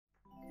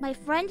My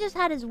friend just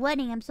had his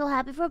wedding. I'm so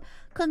happy for him.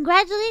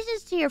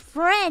 Congratulations to your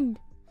friend.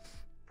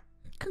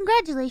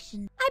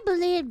 Congratulations. I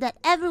believe that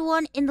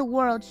everyone in the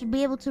world should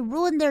be able to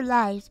ruin their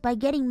lives by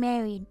getting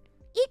married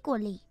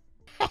equally.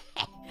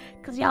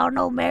 Because y'all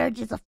know marriage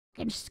is a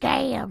fucking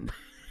scam.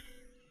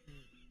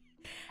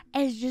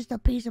 It's just a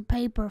piece of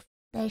paper.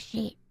 That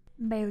shit.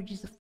 Marriage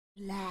is a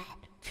fucking lie.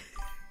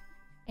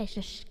 It's a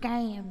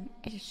scam.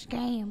 It's a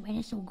scam. And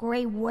it's a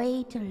great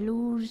way to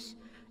lose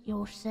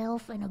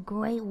yourself and a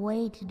great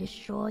way to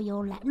destroy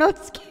your life. No, I'm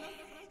just kidding.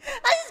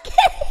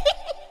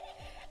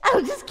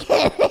 I'm just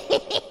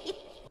kidding.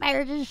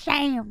 Marriage is a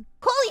sham.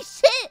 Holy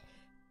shit.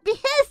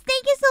 Yes,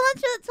 thank you so much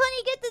for the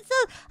 20 gifted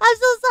subs. I'm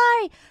so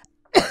sorry.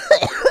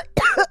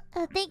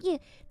 Thank you.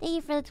 Thank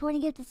you for the 20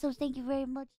 gifted subs. Thank you very much.